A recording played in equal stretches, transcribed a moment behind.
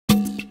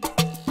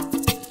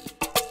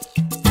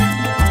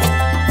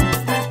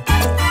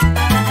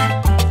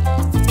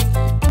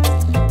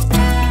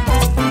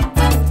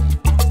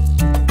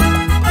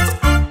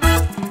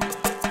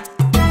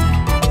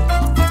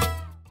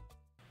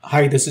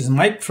Hi, this is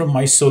Mike from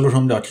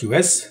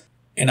mysolarhome.us.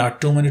 In our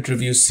 2-minute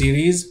review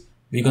series,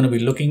 we're going to be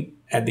looking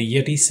at the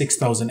Yeti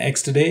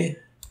 6000x today.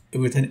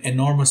 With an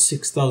enormous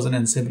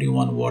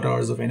 6071 watt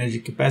hours of energy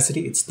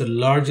capacity, it's the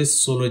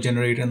largest solar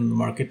generator in the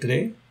market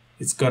today.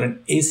 It's got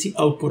an AC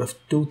output of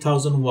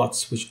 2000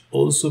 watts, which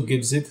also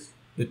gives it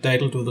the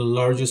title to the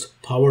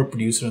largest power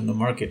producer in the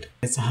market.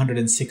 It's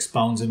 106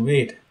 pounds in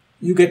weight.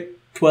 You get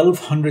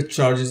 1200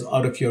 charges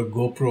out of your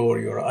GoPro or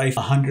your iPhone,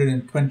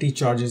 120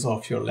 charges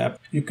off your laptop.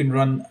 You can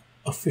run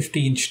a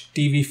 50-inch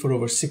TV for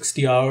over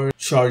 60 hours,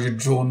 charge a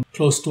drone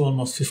close to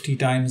almost 50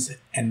 times,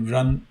 and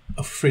run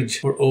a fridge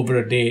for over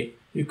a day.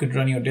 You could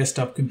run your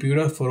desktop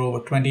computer for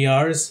over 20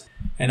 hours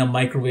and a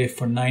microwave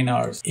for 9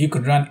 hours. You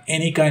could run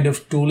any kind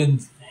of tool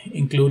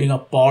including a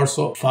power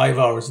saw 5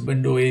 hours,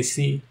 window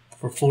AC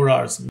for 4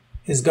 hours.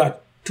 It's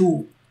got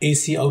 2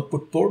 AC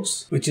output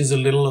ports, which is a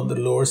little on the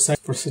lower side.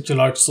 For such a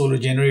large solar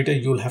generator,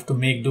 you'll have to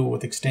make do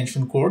with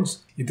extension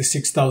cords. The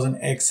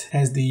 6000X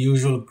has the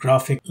usual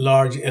graphic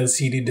large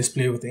LCD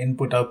display with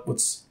input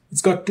outputs.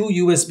 It's got 2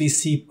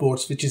 Usbc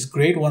ports, which is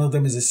great. One of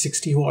them is a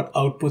 60 watt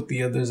output,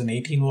 the other is an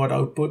 18 watt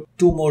output.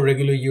 2 more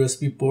regular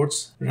USB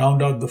ports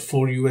round out the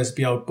 4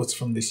 USB outputs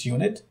from this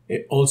unit.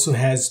 It also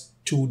has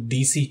 2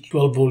 DC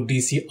 12 volt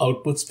DC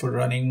outputs for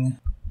running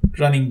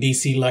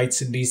DC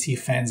lights and DC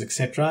fans,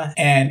 etc.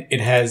 And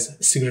it has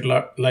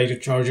cigarette lighter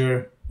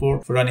charger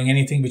port for running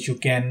anything which you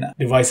can,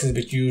 devices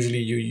which usually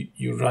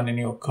you run in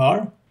your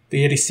car.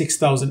 The Yeti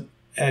 6000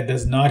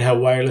 does not have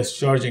wireless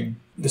charging.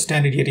 The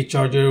standard Yeti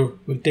charger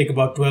will take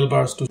about 12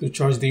 hours to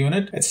charge the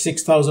unit. At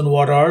 6000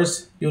 watt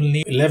hours, you'll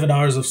need 11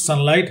 hours of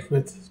sunlight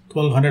with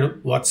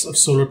 1200 watts of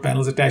solar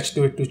panels attached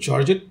to it to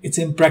charge it. It's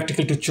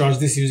impractical to charge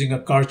this using a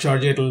car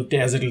charger it'll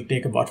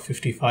take about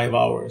 55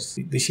 hours.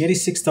 The Yeti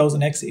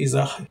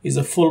 6000X is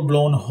a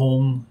full-blown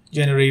home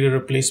generator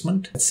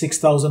replacement. At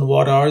 6000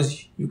 watt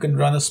hours, you can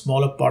run a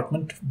small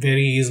apartment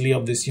very easily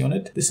of this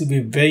unit. This will be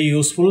very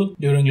useful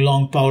during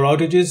long power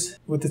outages.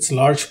 With its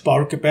large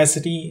power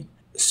capacity,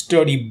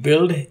 sturdy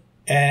build,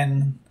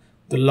 and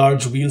the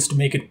large wheels to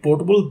make it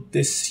portable,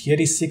 this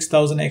Yeti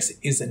 6000X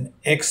is an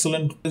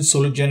excellent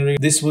solar generator.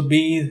 This would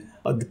be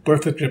the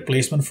perfect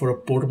replacement for a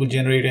portable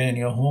generator in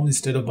your home.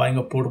 Instead of buying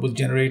a portable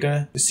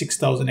generator, the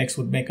 6000X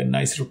would make a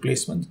nice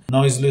replacement.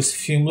 Noiseless,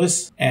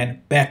 fumeless,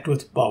 and packed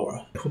with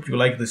power. I hope you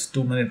like this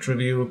 2-minute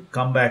review.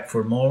 Come back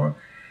for more.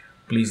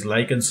 Please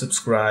like and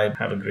subscribe.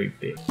 Have a great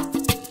day.